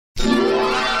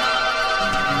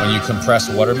When you compress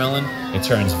watermelon, it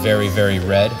turns very, very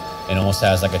red and almost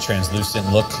has like a translucent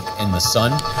look in the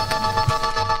sun.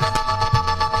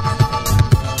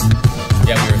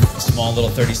 Yeah, we were a small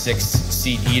little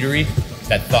 36-seat eatery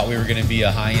that thought we were gonna be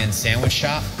a high-end sandwich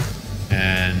shop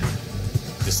and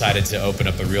decided to open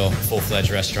up a real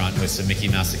full-fledged restaurant with some Mickey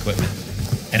Mouse equipment.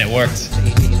 And it worked.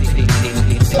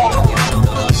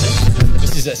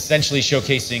 This is essentially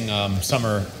showcasing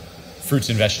summer fruits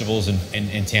and vegetables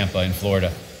in Tampa, in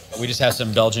Florida. We just have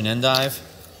some Belgian endive.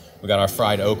 We got our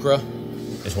fried okra.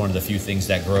 It's one of the few things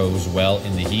that grows well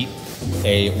in the heat.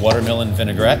 A watermelon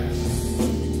vinaigrette.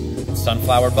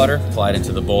 Sunflower butter applied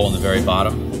into the bowl in the very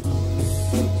bottom.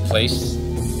 Place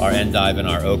our endive and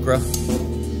our okra.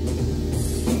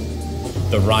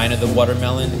 The rind of the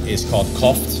watermelon is called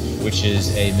kofte, which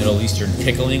is a Middle Eastern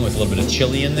pickling with a little bit of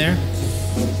chili in there.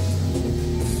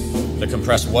 The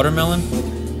compressed watermelon,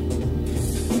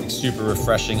 super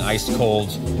refreshing ice cold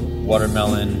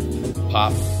watermelon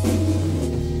pop.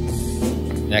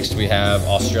 Next we have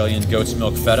Australian goat's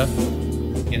milk feta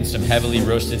in some heavily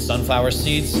roasted sunflower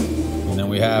seeds. And then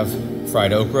we have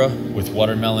fried okra with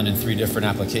watermelon in 3 different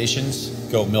applications,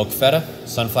 goat milk feta,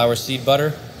 sunflower seed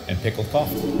butter, and pickled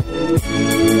kofte.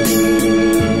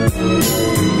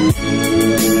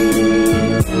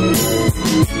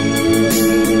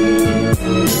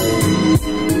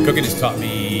 Cooking has taught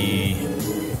me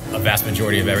a vast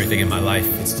majority of everything in my life.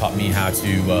 It's taught me how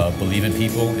to believe in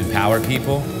people, empower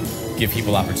people, give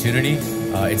people opportunity.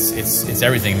 It's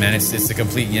everything, man. It's the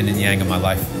complete yin and yang of my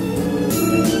life.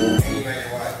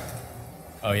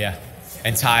 Oh yeah.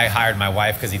 And Ty hired my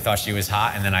wife because he thought she was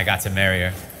hot, and then I got to marry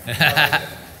her.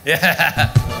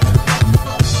 Yeah.